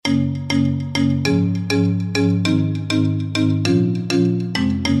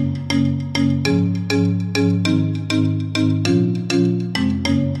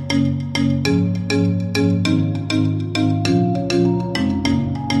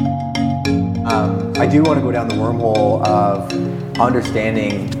I do want to go down the wormhole of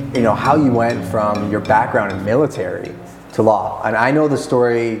understanding, how you went from your background in military to law. And I know the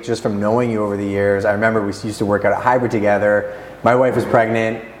story just from knowing you over the years. I remember we used to work out at Hybrid together. My wife was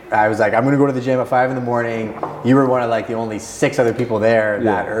pregnant. I was like, I'm going to go to the gym at 5 a.m. You were one of the only 6 other people there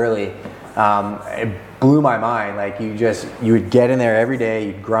that early. It blew my mind. You would get in there every day,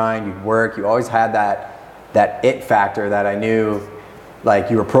 you'd grind, you'd work. You always had that it factor that I knew,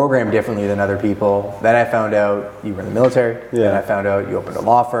 you were programmed differently than other people. Then I found out you were in the military. Then I found out you opened a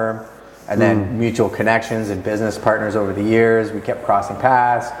law firm. And then mutual connections and business partners over the years. We kept crossing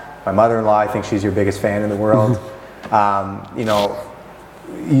paths. My mother-in-law, I think she's your biggest fan in the world.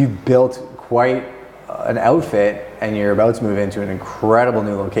 You built quite an outfit, and you're about to move into an incredible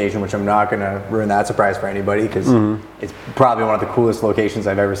new location, which I'm not going to ruin that surprise for anybody, because it's probably one of the coolest locations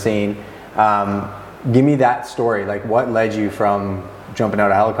I've ever seen. Give me that story. What led you from jumping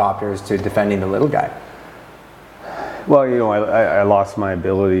out of helicopters to defending the little guy? Well, I lost my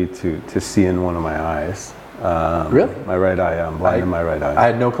ability to see in one of my eyes. Really? My right eye. I'm blind in my right eye. I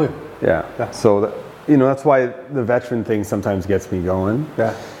had no clue. Yeah. So, that's why the veteran thing sometimes gets me going.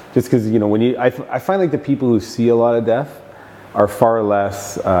 Yeah. Just because, I find the people who see a lot of death are far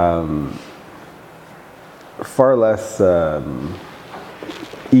less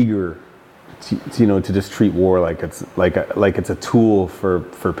eager to just treat war like it's a tool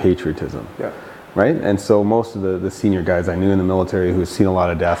for patriotism. Yeah. Right? And so most of the senior guys I knew in the military who've seen a lot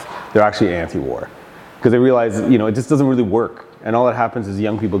of death, they're actually anti-war. Because they realize, it just doesn't really work. And all that happens is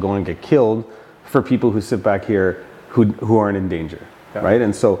young people go and get killed for people who sit back here who aren't in danger. Yeah. Right?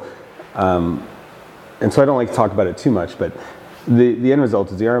 And so I don't like to talk about it too much, but the end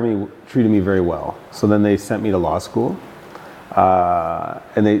result is the Army treated me very well. So then they sent me to law school.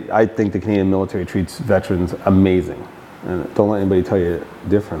 And I think the Canadian military treats veterans amazing. And don't let anybody tell you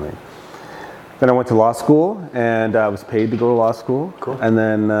differently. Then I went to law school, and I was paid to go to law school. Cool. And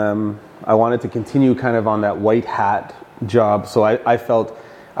then I wanted to continue kind of on that white hat job. So I felt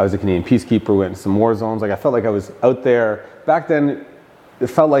I was a Canadian peacekeeper, went in some war zones. I felt like I was out there. Back then, it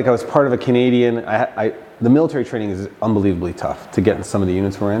felt like I was part of a Canadian. The military training is unbelievably tough to get in some of the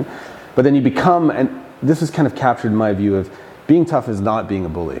units we're in. But then you become, and this has kind of captured my view of being tough is not being a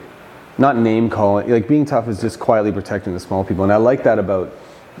bully. Not name calling. Being tough is just quietly protecting the small people. And I like that about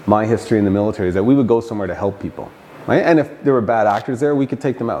my history in the military, is that we would go somewhere to help people, right? And if there were bad actors there, we could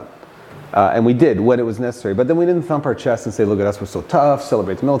take them out. And we did when it was necessary. But then we didn't thump our chest and say, look at us, we're so tough,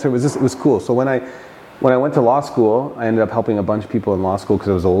 celebrate the military. It was cool. So when I went to law school, I ended up helping a bunch of people in law school because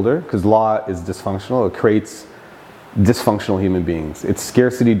I was older, because law is dysfunctional. It creates dysfunctional human beings. It's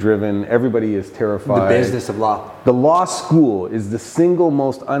scarcity driven. Everybody is terrified. The business of law. The law school is the single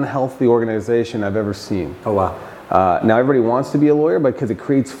most unhealthy organization I've ever seen. Oh, wow. Now everybody wants to be a lawyer, but because it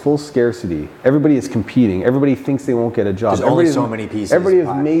creates full scarcity. Everybody is competing. Everybody thinks they won't get a job. There's only so many pieces. Everybody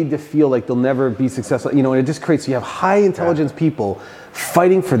is made to feel like they'll never be successful. And it just creates, you have high intelligence people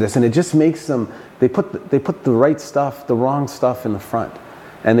fighting for this, and it just makes them, they put the right stuff, the wrong stuff in the front.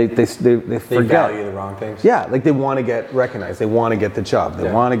 And they forget. They value the wrong things. Yeah, they want to get recognized. They want to get the job.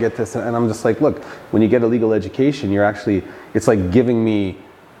 They want to get this. And I'm just like, look, when you get a legal education, it's like giving me,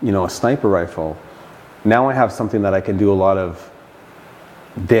 a sniper rifle. Now I have something that I can do a lot of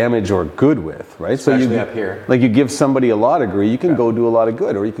damage or good with, right? Especially so up here. You give somebody a law degree, you can go do a lot of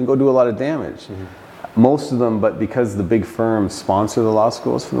good, or you can go do a lot of damage. Mm-hmm. Most of them, but because the big firms sponsor the law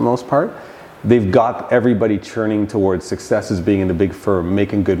schools for the most part, they've got everybody churning towards success as being in a big firm,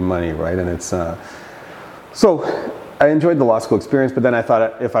 making good money, right? And it's so I enjoyed the law school experience, but then I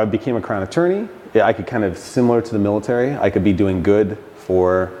thought if I became a Crown attorney, I could kind of, similar to the military, I could be doing good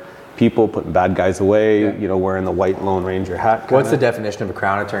for people, putting bad guys away, wearing the white Lone Ranger hat. What's the definition of a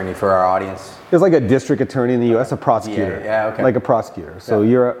Crown attorney for our audience? It's like a district attorney in the U.S., a prosecutor. Yeah, okay. Like a prosecutor. So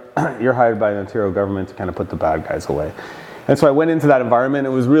you're hired by the Ontario government to kind of put the bad guys away. And so I went into that environment.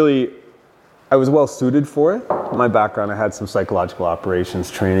 I was well suited for it. My background, I had some psychological operations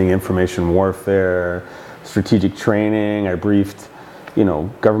training, information warfare, strategic training. I briefed,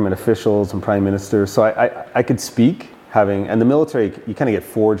 government officials and prime ministers. So I could speak. And the military, you kind of get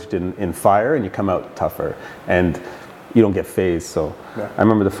forged in fire and you come out tougher and you don't get phased. So I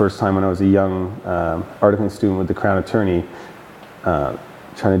remember the first time when I was a young articling student with the Crown attorney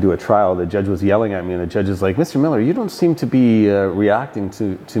trying to do a trial, the judge was yelling at me and the judge is like, Mr. Miller, you don't seem to be reacting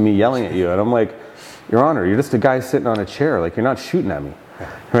to me yelling at you. And I'm like, Your Honor, you're just a guy sitting on a chair, you're not shooting at me.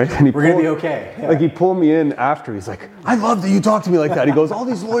 Right? And we're going to be okay. Yeah. He pulled me in after. He's like, I love that you talk to me like that. He goes, all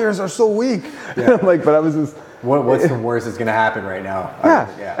these lawyers are so weak. Yeah. And I'm like, but I was just... What's the worst that's going to happen right now?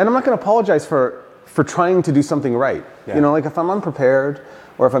 Yeah. And I'm not going to apologize for for trying to do something right. Yeah. You know, like if I'm unprepared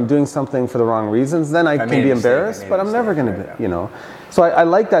or if I'm doing something for the wrong reasons, then I can be embarrassed, but I'm never going to be, you know. So I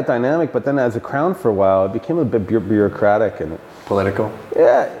like that dynamic, but then as a Crown for a while, it became a bit bureaucratic and political.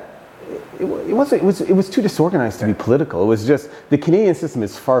 Yeah. It was too disorganized to be political. It was just, the Canadian system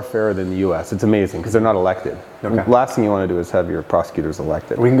is far fairer than the US. It's amazing because they're not elected. Okay. The last thing you want to do is have your prosecutors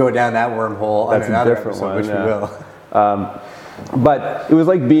elected. We can go down that wormhole on That's a another different episode, one, which yeah. we will. But it was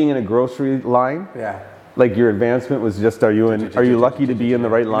like being in a grocery line. Yeah. Like your advancement was just, are you lucky to be in the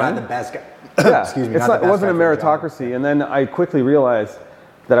right You're line? not the best guy. Yeah. Excuse me. It wasn't a meritocracy. And then I quickly realized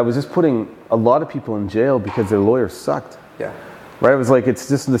that I was just putting a lot of people in jail because their lawyers sucked. Yeah. Right? It was like, it's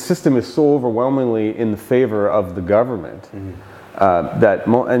just, the system is so overwhelmingly in the favor of the government. And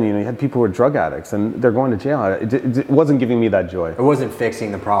you had people who were drug addicts and they're going to jail. It wasn't giving me that joy. It wasn't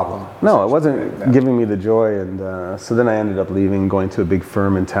fixing the problem. No, it wasn't giving me the joy. And so then I ended up leaving, going to a big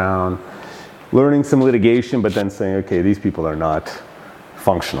firm in town, learning some litigation, but then saying, okay, these people are not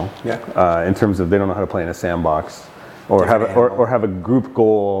functional. Yeah. In terms of they don't know how to play in a sandbox or have a group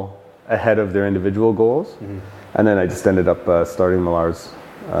goal ahead of their individual goals. And then I just ended up starting Millar's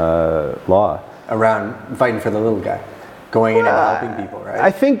Law. Around fighting for the little guy. Going in and helping people, right?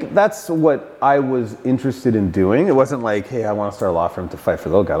 I think that's what I was interested in doing. It wasn't like, hey, I want to start a law firm to fight for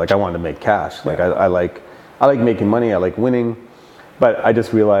the little guy. Like I wanted to make cash. Like I like making money. I like winning. But I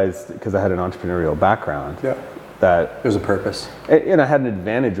just realized, because I had an entrepreneurial background, that there's a purpose. And I had an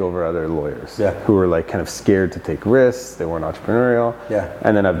advantage over other lawyers who were like kind of scared to take risks. They weren't entrepreneurial. Yeah.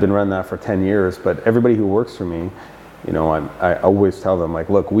 And then I've been running that for 10 years. But everybody who works for me, you know, I always tell them, like,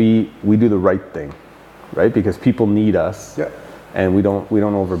 look, we do the right thing, right? Because people need us, and we don't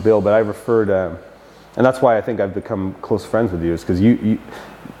overbill. But I refer to, and that's why I think I've become close friends with you, is because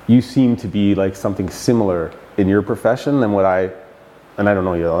you seem to be like something similar in your profession than what and I don't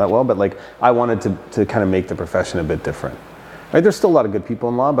know you all that well, but like I wanted to kind of make the profession a bit different. Right? There's still a lot of good people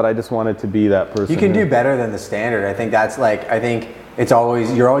in law, but I just wanted to be that person. You can do better than the standard. I think that's like, you're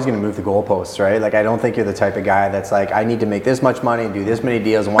always going to move the goalposts, right? Like I don't think you're the type of guy that's like, I need to make this much money and do this many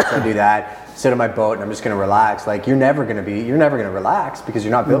deals, and once I do that, sit on my boat and I'm just going to relax. Like you're never going to relax because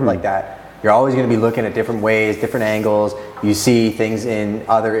you're not built like that. You're always going to be looking at different ways, different angles. You see things in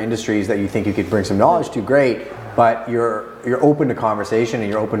other industries that you think you could bring some knowledge to, great. But you're open to conversation and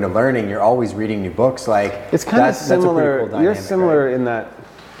you're open to learning. You're always reading new books. Like it's kind of similar. Cool dynamic, you're similar, right? In that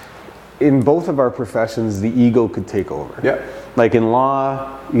in both of our professions, the ego could take over. Yeah. Like in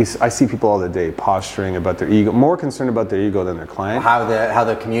law, I see people all the day posturing about their ego, more concerned about their ego than their client. How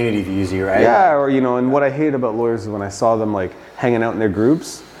the community views you, right? Yeah, or and what I hate about lawyers is when I saw them like hanging out in their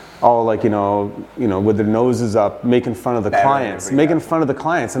groups, all like with their noses up, making fun of the clients,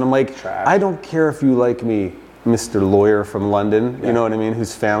 and I'm like, trash. I don't care if you like me, Mr. Lawyer from London, you know what I mean,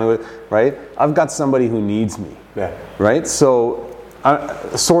 whose family, right? I've got somebody who needs me, right? So,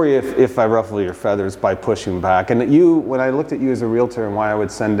 sorry if I ruffle your feathers by pushing back. And when I looked at you as a realtor and why I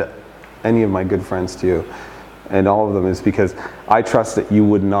would send any of my good friends to you, and all of them, is because I trust that you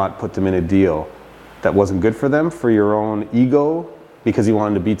would not put them in a deal that wasn't good for them for your own ego, because you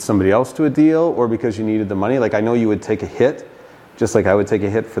wanted to beat somebody else to a deal, or because you needed the money. Like I know you would take a hit, just like I would take a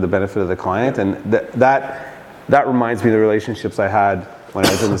hit for the benefit of the client, and that reminds me of the relationships I had when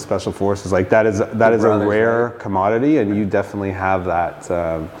I was in the special forces. Like that is a rare commodity, and you definitely have that.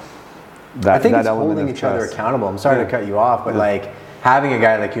 I think it's holding each other accountable. I'm sorry to cut you off, but like having a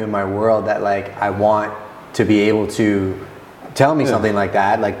guy like you in my world that like I want to be able to tell me something like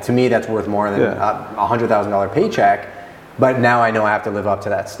that. Like to me, that's worth more than a $100,000 paycheck. But now I know I have to live up to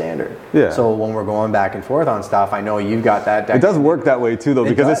that standard. Yeah. So when we're going back and forth on stuff, I know you've got that. It does work that way too, though,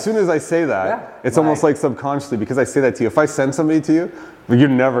 because as soon as I say that, it's almost like subconsciously, because I say that to you. If I send somebody to you, you're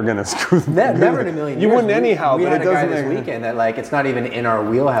never going to screw them. Never in a million years. You wouldn't anyhow. We but had it a guy doesn't this weekend that like it's not even in our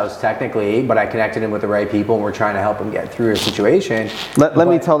wheelhouse technically, but I connected him with the right people, and we're trying to help him get through a situation. Let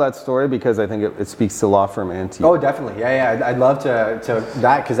me tell that story because I think it speaks to law firm and to you. Oh, definitely. Yeah. I'd love to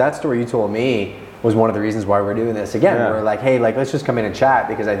that, because that story you told me was one of the reasons why we're doing this. Again, we're like, hey, like let's just come in and chat,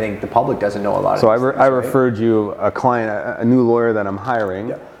 because I think the public doesn't know a lot of So I referred you a client, a new lawyer that I'm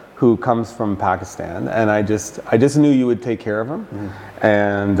hiring, who comes from Pakistan, and I just knew you would take care of him.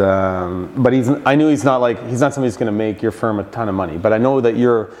 And but I knew he's not somebody who's going to make your firm a ton of money. But I know that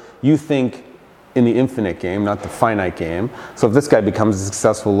you think in the infinite game, not the finite game. So if this guy becomes a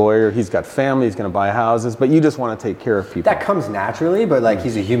successful lawyer, he's got family, he's going to buy houses, but you just want to take care of people. That comes naturally, but like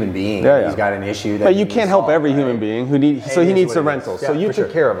he's a human being. He's got an issue that. But you can't help every human being he needs a rental. So you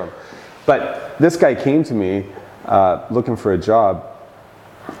take care of him. But this guy came to me looking for a job,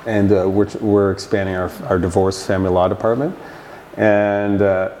 and we're expanding our divorce family law department, and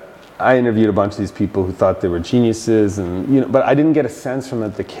I interviewed a bunch of these people who thought they were geniuses, and but I didn't get a sense from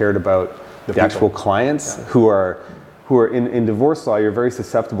them that they cared about the actual clients who are in divorce law. You're very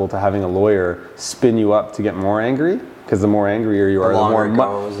susceptible to having a lawyer spin you up to get more angry, because the more angrier you are,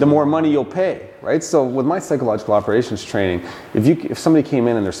 the more money you'll pay, right? So with my psychological operations training, if somebody came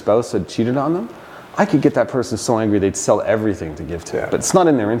in and their spouse had cheated on them, I could get that person so angry they'd sell everything to give to it, but it's not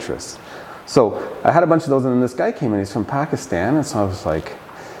in their interest. So I had a bunch of those, and then this guy came in, he's from Pakistan, and so I was like,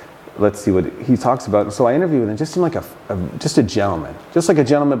 let's see what he talks about. And so I interviewed him, just like just a gentleman,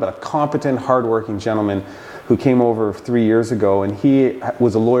 but a competent, hardworking gentleman who came over 3 years ago, and he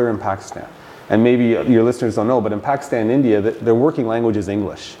was a lawyer in Pakistan. And maybe your listeners don't know, but in Pakistan and India, their working language is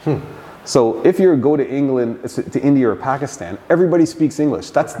English. So if you go to England, to India or Pakistan, everybody speaks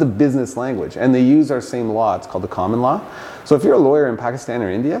English. That's the business language. And they use our same law. It's called the common law. So if you're a lawyer in Pakistan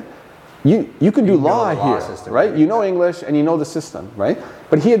or India, you can do law here, system, right? You know English and you know the system, right?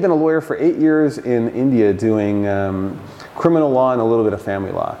 But he had been a lawyer for 8 years in India doing criminal law and a little bit of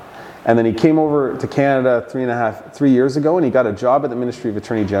family law. And then he came over to Canada 3 years ago, and he got a job at the Ministry of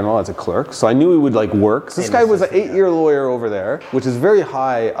Attorney General as a clerk. So I knew he would work. So this guy was an 8-year lawyer over there, which is very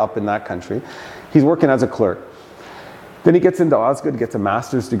high up in that country. He's working as a clerk. Then he gets into Osgoode, gets a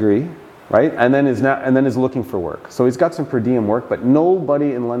master's degree, right? And then is looking for work. So he's got some per diem work, but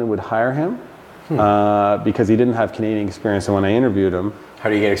nobody in London would hire him because he didn't have Canadian experience. And when I interviewed him, how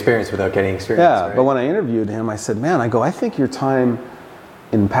do you get experience without getting experience? Yeah, right? But when I interviewed him, I said, man, I think your time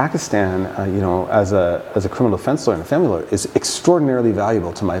in Pakistan, as a criminal defense lawyer and a family lawyer, is extraordinarily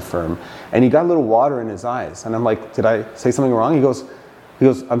valuable to my firm. And he got a little water in his eyes, and I'm like, did I say something wrong? He goes,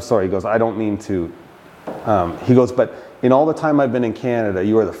 I'm sorry. He goes, I don't mean to. He goes, but in all the time I've been in Canada,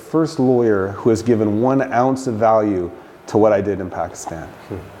 you are the first lawyer who has given 1 ounce of value to what I did in Pakistan.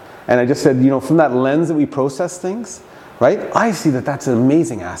 And I just said, from that lens that we process things, right? I see that that's an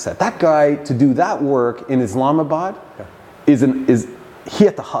amazing asset. That guy, to do that work in Islamabad, he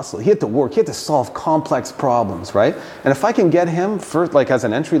had to hustle, he had to work, he had to solve complex problems, right? And if I can get him first, as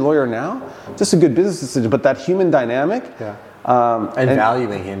an entry lawyer now, just a good business decision, but that human dynamic. Yeah. And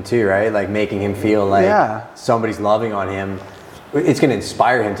valuing him too, right? Making him feel like somebody's loving on him. It's going to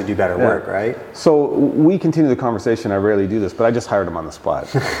inspire him to do better work, right? So we continue the conversation. I rarely do this, but I just hired him on the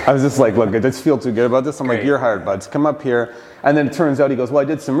spot. I was just like, look, I just feel too good about this. I'm like, you're hired, buds. Come up here. And then it turns out, he goes, well, I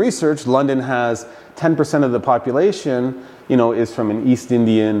did some research. London has 10% of the population, is from an East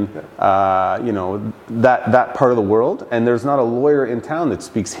Indian, that part of the world. And there's not a lawyer in town that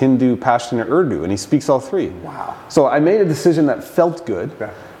speaks Hindu, Pashtun, or Urdu. And he speaks all three. Wow. So I made a decision that felt good. Okay.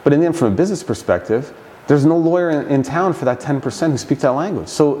 But in the end, from a business perspective, there's no lawyer in town for that 10% who speak that language.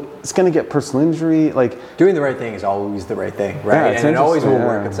 So it's going to get personal injury. Doing the right thing is always the right thing, right? And it always will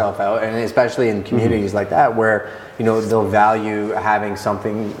work itself out. And especially in communities like that, where they'll value having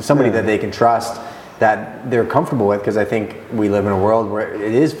somebody that they can trust, that they're comfortable with. Because I think we live in a world where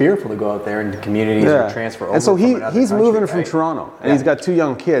it is fearful to go out there into communities or transfer over. And so he's moving from Toronto, and he's got 2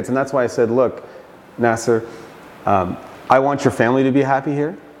 young kids, and that's why I said, look, Nasser, I want your family to be happy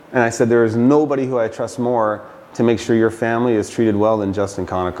here. And I said, there is nobody who I trust more to make sure your family is treated well than Justin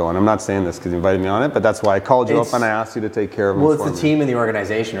Conoco. And I'm not saying this because you invited me on it, but that's why I called you up and I asked you to take care of them. Well, it's the team and the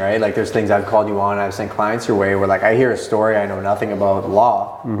organization, right? There's things I've called you on, I've sent clients your way where I hear a story, I know nothing about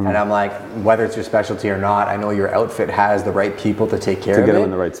law, and I'm like, whether it's your specialty or not, I know your outfit has the right people to take care of it. To get them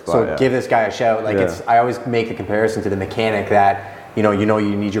in the right spot, So give this guy a shout. I always make the comparison to the mechanic that,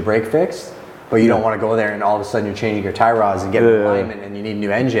 you need your brake fixed, but you don't want to go there and all of a sudden you're changing your tie rods and getting alignment and you need a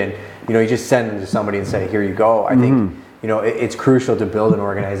new engine. You just send them to somebody and say, here you go. I think, it's crucial to build an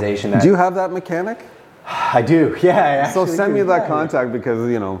organization that... Do you have that mechanic? I do, yeah. So send me that contact because,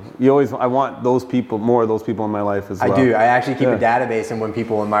 I want those people, more of those people in my life as well. I do. I actually keep a database, and when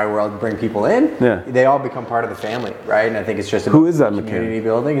people in my world bring people in, they all become part of the family, right? And I think it's just about Who is that community mechanic?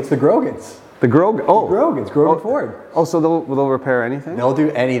 building. It's the Grogans. The Grogans? Oh. The Grogans, Grogan Ford. Oh, so they'll repair anything? They'll do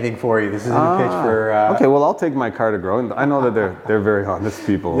anything for you. This isn't a pitch for... okay, well, I'll take my car to Grogan. I know that they're very honest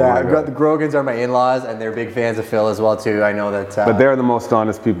people. Yeah, the Grogans are my in-laws, and they're big fans of Phil as well, too. I know that... but they're the most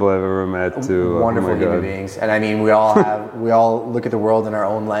honest people I've ever met, too. Wonderful human beings. And I mean, we all look at the world in our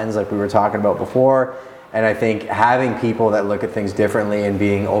own lens, like we were talking about before. And I think having people that look at things differently and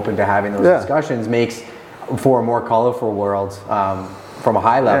being open to having those discussions makes for a more colorful world from a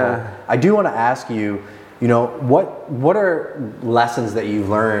high level. I do want to ask you, what are lessons that you've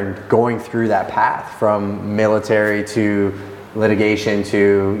learned going through that path from military to litigation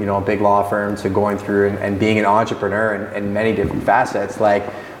to a big law firm to going through and being an entrepreneur in many different facets?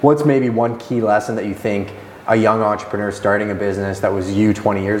 What's maybe one key lesson that you think a young entrepreneur starting a business that was you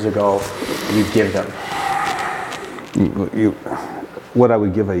 20 years ago, you'd give them? what I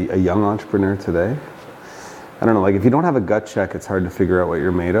would give a young entrepreneur today. I don't know, like if you don't have a gut check, it's hard to figure out what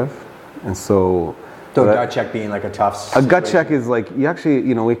you're made of. And so gut check being like a tough situation. A gut check is like, you actually,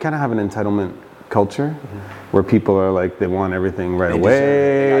 we kind of have an entitlement culture where people are like, they want everything right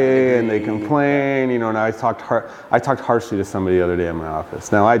away and they complain, and I talked harshly to somebody the other day in my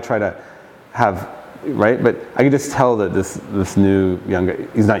office. Now I try to have, right, but I can just tell that this new young guy,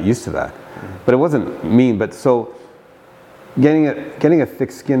 he's not used to that. But it wasn't mean, but so getting a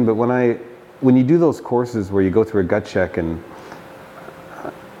thick skin, but when you do those courses where you go through a gut check, and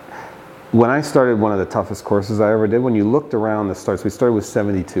when I started one of the toughest courses I ever did, when you looked around the starts, we started with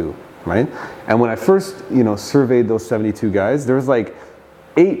 72, right? And when I first, surveyed those 72 guys, there was like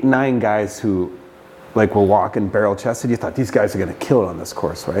 8-9 guys who like were walking barrel chested. You thought these guys are gonna kill it on this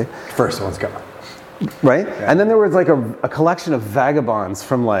course, right? First one's gone. Right? Yeah. And then there was like a collection of vagabonds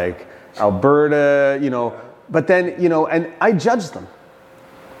from like Alberta, but then, and I judged them.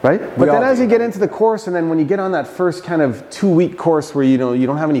 Right? But then as you get into the course, and then when you get on that first kind of 2-week course where you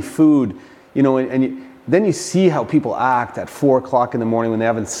don't have any food, then you see how people act at 4 o'clock in the morning when they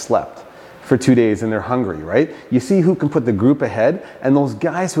haven't slept for 2 days and they're hungry, right? You see who can put the group ahead, and those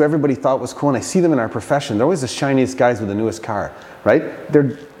guys who everybody thought was cool, and I see them in our profession, they're always the shiniest guys with the newest car, right?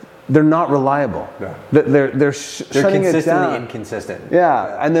 They're not reliable. Yeah. They're shutting it down. Inconsistent.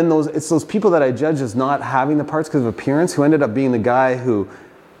 Yeah, and then it's those people that I judge as not having the parts because of appearance, who ended up being the guy who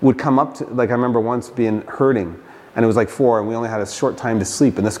would come up to, like I remember once being hurting, and it was like 4 and we only had a short time to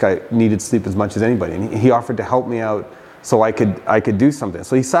sleep, and this guy needed sleep as much as anybody, and he offered to help me out so I could do something.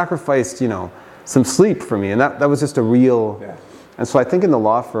 So he sacrificed, some sleep for me, and that was just a real, and so I think in the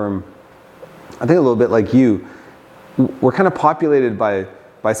law firm, I think a little bit like you, we're kind of populated by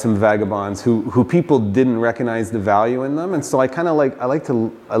some vagabonds who people didn't recognize the value in them, and so I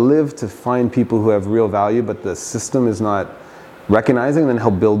live to find people who have real value, but the system is not recognizing, then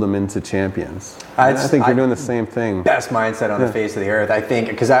he'll build them into champions. I think you're doing the same thing. Best mindset on the face of the earth. I think,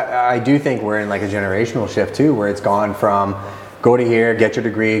 because I do think we're in like a generational shift too, where it's gone from go to here, get your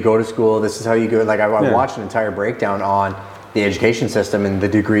degree, go to school, this is how you go. Like I watched an entire breakdown on the education system, and the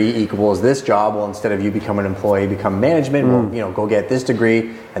degree equals this job. Well, instead of you become an employee, become management. Well, go get this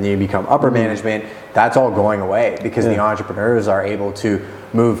degree, and then you become upper management. That's all going away because the entrepreneurs are able to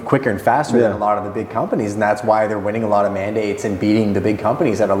move quicker and faster than a lot of the big companies, and that's why they're winning a lot of mandates and beating the big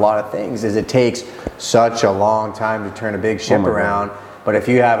companies at a lot of things. Is it takes such a long time to turn a big ship around. God. But if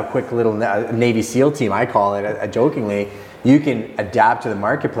you have a quick little Navy SEAL team, I call it jokingly, you can adapt to the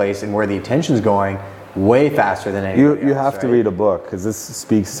marketplace and where the attention's going way faster than anyone else. You have to read a book, because this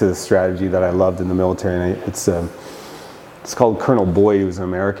speaks to the strategy that I loved in the military, and it's called Colonel Boyd, who's an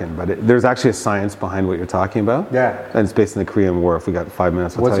American, but there's actually a science behind what you're talking about. Yeah. And it's based in the Korean War. If we got 5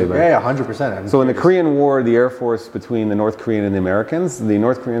 minutes, I'll tell you about it. Yeah, 100%. So in the Korean War, the Air Force between the North Korean and the Americans, the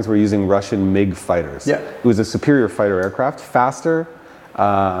North Koreans were using Russian MiG fighters. Yeah. It was a superior fighter aircraft, faster,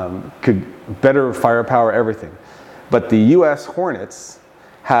 better firepower, everything. But the US Hornets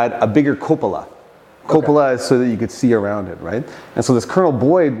had a bigger cupola. Cupola is so that you could see around it, right? And so this Colonel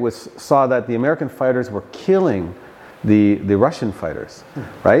Boyd saw that the American fighters were killing the Russian fighters,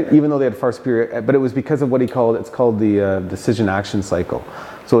 right? Even though they had far superior, but it was because of what it's called the decision action cycle.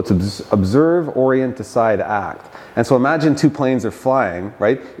 So it's observe, orient, decide, act. And so imagine 2 planes are flying,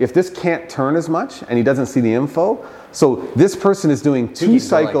 right? If this can't turn as much and he doesn't see the info, so this person is doing 2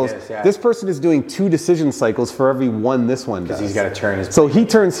 cycles. Like this person is doing 2 decision cycles for every one this one does. Because he's got to turn his. So he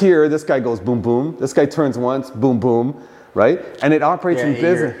turns here. This guy goes boom boom. This guy turns once, boom boom, right? And it operates in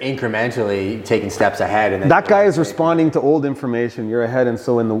business. You're incrementally taking steps ahead, and then that guy is responding to old information. You're ahead, and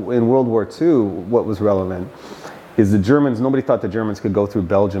so in World War II, what was relevant is the Germans. Nobody thought the Germans could go through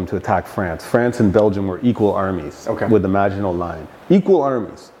Belgium to attack France. France and Belgium were equal armies with the Maginot Line. Equal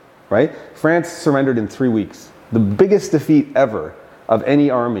armies, right? France surrendered in 3 weeks. The biggest defeat ever of any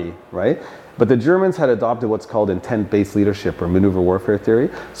army, right? But the Germans had adopted what's called intent-based leadership or maneuver warfare theory.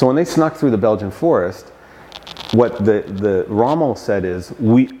 So when they snuck through the Belgian forest, what the Rommel said is,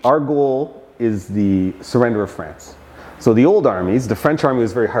 our goal is the surrender of France. So the old armies, the French army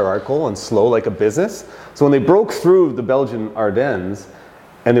was very hierarchical and slow like a business. So when they broke through the Belgian Ardennes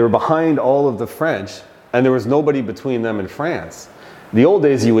and they were behind all of the French and there was nobody between them and France, the old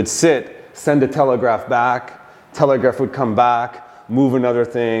days you would sit, send a telegraph back, telegraph would come back, move another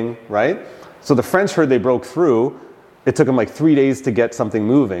thing, right? So the French heard they broke through. It took them like 3 days to get something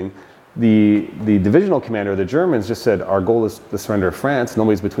moving. The divisional commander of the Germans just said, our goal is the surrender of France.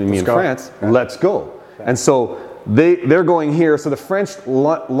 Nobody's between me and France. Yeah. Let's go. Yeah. And so they're going here. So the French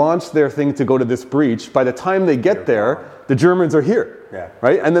launch their thing to go to this breach. By the time they get there, the Germans are here. Yeah.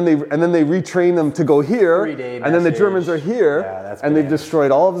 right? And then they retrain them to go here, 3-day and then the message. Germans are here, Yeah, that's and they've bananas.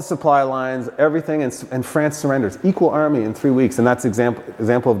 destroyed all of the supply lines, everything, and France surrenders. Equal army in 3 weeks, and that's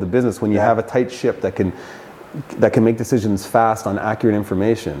example of the business when you have a tight ship that can make decisions fast on accurate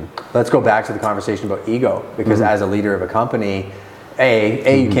information. Let's go back to the conversation about ego, because as a leader of a company,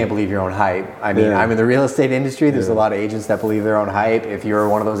 you can't believe your own hype. I mean, I'm in the real estate industry. There's a lot of agents that believe their own hype. If you're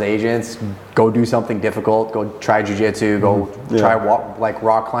one of those agents, go do something difficult. Go try jiu-jitsu. Go try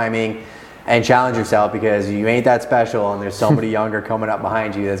rock climbing, and challenge yourself, because you ain't that special. And there's somebody younger coming up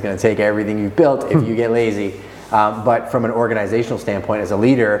behind you that's going to take everything you've built if you get lazy. But from an organizational standpoint, as a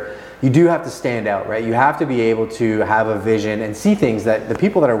leader, you do have to stand out, right? You have to be able to have a vision and see things that the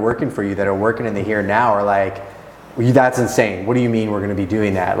people that are working for you, that are working in the here and now, are like, that's insane. What do you mean we're going to be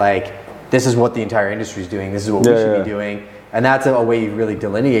doing that? Like, this is what the entire industry is doing. This is what we should be doing. And that's a way you've really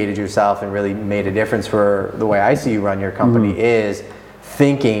delineated yourself and really made a difference for the way I see you run your company, is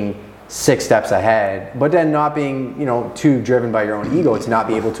thinking 6 steps ahead, but then not being, too driven by your own ego to not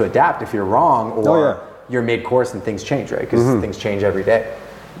be able to adapt if you're wrong, or you're mid-course and things change, right? Because things change every day.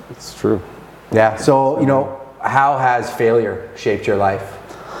 It's true. Yeah. So, how has failure shaped your life?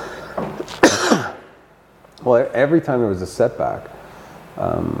 Well, every time there was a setback,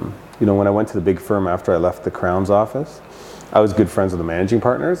 when I went to the big firm after I left the Crown's office, I was good friends with the managing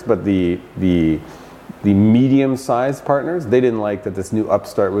partners, but the medium-sized partners, they didn't like that this new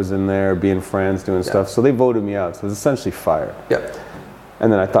upstart was in there, being friends, doing stuff, so they voted me out. So it was essentially fired. Yep.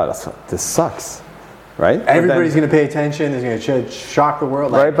 And then I thought, this sucks, right? Everybody's going to pay attention. It's going to shock the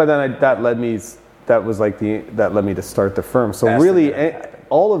world. Right, but then that led me to start the firm. So really,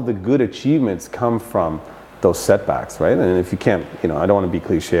 all of the good achievements come from those setbacks, right? And if you can't, I don't want to be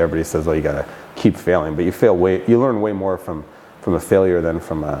cliche. Everybody says, well, you got to keep failing, but you learn way more from a failure than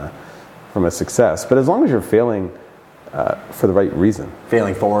from a success. But as long as you're failing for the right reason,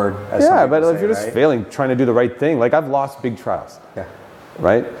 failing forward. But if you're just failing, trying to do the right thing, like I've lost big trials,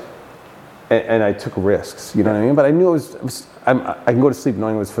 right? And I took risks, you know what I mean? But I knew I can go to sleep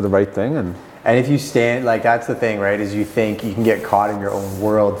knowing it was for the right thing. And if you stand, that's the thing, right? Is you think you can get caught in your own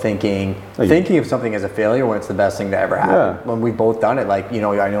world thinking of something as a failure when it's the best thing to ever happen. Yeah. When we've both done it,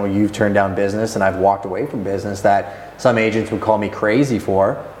 I know you've turned down business and I've walked away from business that some agents would call me crazy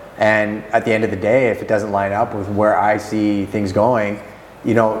for. And at the end of the day, if it doesn't line up with where I see things going,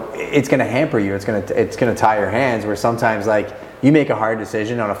 it's going to hamper you. It's going to tie your hands, where sometimes you make a hard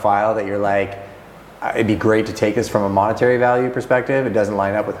decision on a file that you're like, it'd be great to take this from a monetary value perspective. It doesn't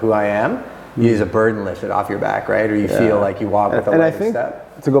line up with who I am. You use a burden lifted off your back, right? Or you feel like you walk with a lighter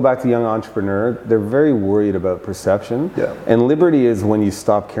step. To go back to young entrepreneur, they're very worried about perception. Yeah. And liberty is when you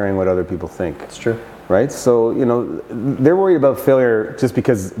stop caring what other people think. It's true. Right? So, they're worried about failure just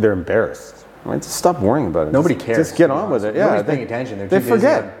because they're embarrassed. Right? Just stop worrying about it. Nobody cares. Just get on with it. Nobody's paying attention. They're too busy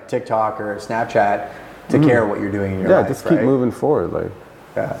on TikTok or Snapchat to care what you're doing in your life. Yeah, just keep moving forward.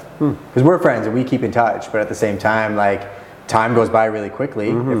 Because we're friends and we keep in touch, but at the same time, time goes by really quickly.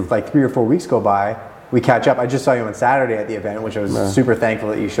 If 3 or 4 weeks go by, we catch up. I just saw you on Saturday at the event, which I was super thankful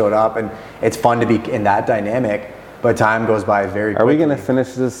that you showed up, and it's fun to be in that dynamic, but time goes by very quickly. Are we going to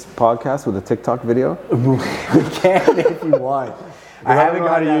finish this podcast with a TikTok video? We can if you want. I haven't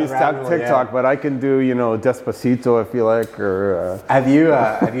got to use TikTok, but I can do, Despacito if you like, or... Have you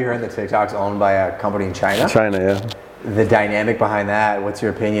heard that TikTok's owned by a company in China? China, yeah. The dynamic behind that, what's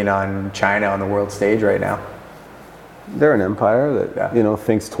your opinion on China on the world stage right now? They're an empire that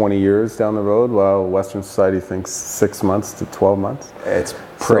thinks 20 years down the road, while Western society thinks 6 months to 12 months. It's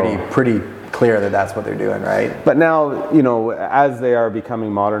pretty clear that that's what they're doing, right? But now, as they are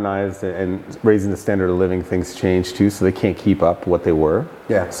becoming modernized and raising the standard of living, things change too, so they can't keep up what they were.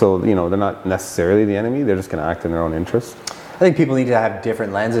 Yeah. So, they're not necessarily the enemy, they're just going to act in their own interest. I think people need to have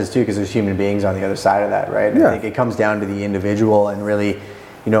different lenses too, because there's human beings on the other side of that, right? Yeah. I think it comes down to the individual and really,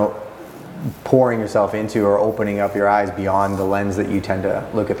 pouring yourself into or opening up your eyes beyond the lens that you tend to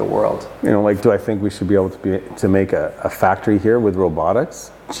look at the world. Do I think we should be able to make a factory here with robotics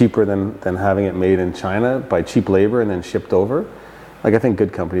cheaper than having it made in China by cheap labor and then shipped over? I think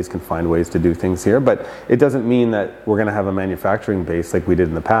good companies can find ways to do things here, but it doesn't mean that we're going to have a manufacturing base like we did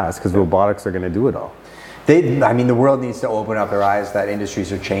in the past, because robotics are going to do it all. The world needs to open up their eyes that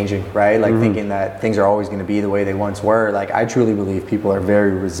industries are changing, right? Thinking that things are always going to be the way they once were. I truly believe people are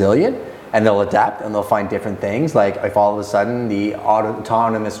very resilient, and they'll adapt and they'll find different things. If all of a sudden the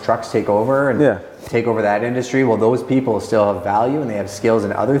autonomous trucks take over and take over that industry, well, those people still have value and they have skills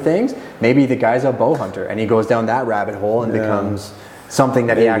in other things. Maybe the guy's a bow hunter and he goes down that rabbit hole and becomes something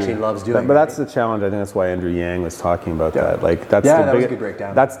that he actually loves doing. But that's the challenge. I think that's why Andrew Yang was talking about that. That was a good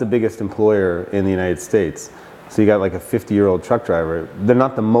breakdown. That's the biggest employer in the United States. So you got like a 50-year-old truck driver. They're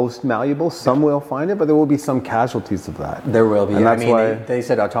not the most malleable. Some will find it, but there will be some casualties of that. There will be. And that's why they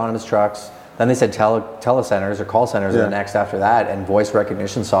said autonomous trucks. Then they said telecenters or call centers are the next after that, and voice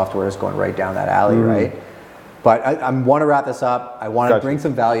recognition software is going right down that alley, right? But I want to wrap this up. I want to bring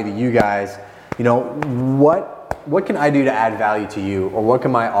some value to you guys. You know, what can I do to add value to you, or what can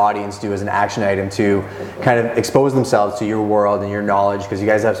my audience do as an action item to kind of expose themselves to your world and your knowledge, because you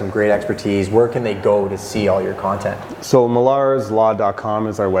guys have some great expertise. Where can they go to see all your content? So millarslaw.com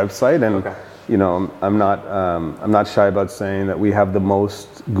is our website, and you know, I'm not shy about saying that we have the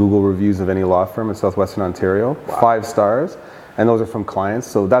most Google reviews of any law firm in Southwestern Ontario. 5 stars, and those are from clients,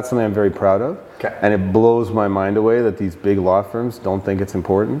 so that's something I'm very proud of. And it blows my mind away that these big law firms don't think it's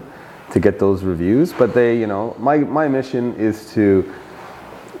important to get those reviews, but they, you know, my mission is to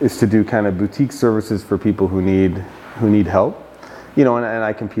do kind of boutique services for people who need help, you know, and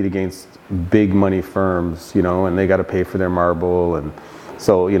I compete against big money firms, you know, and they got to pay for their marble. And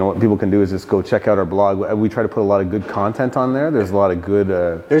so, you know, what people can do is just go check out our blog. We try to put a lot of good content on there. There's a lot of good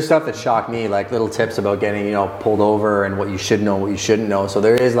there's stuff that shocked me, like little tips about getting, you know, pulled over and what you should know, what you shouldn't know. So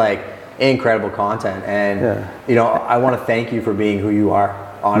there is like incredible content, and you know, I want to thank you for being who you are.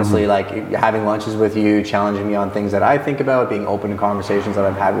 Honestly, like having lunches with you, challenging me on things that I think about, being open to conversations that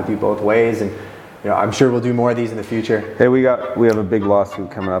I've had with you both ways, and you know, I'm sure we'll do more of these in the future. Hey, we have a big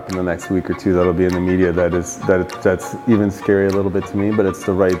lawsuit coming up in the next week or two that'll be in the media. That's even scary a little bit to me, but it's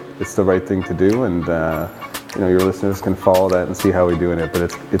the right thing to do, and you know, your listeners can follow that and see how we're doing it. But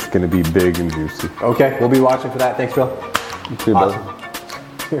it's going to be big and juicy. Okay, we'll be watching for that. Thanks, Phil. You too, awesome.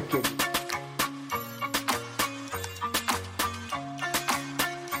 Brother.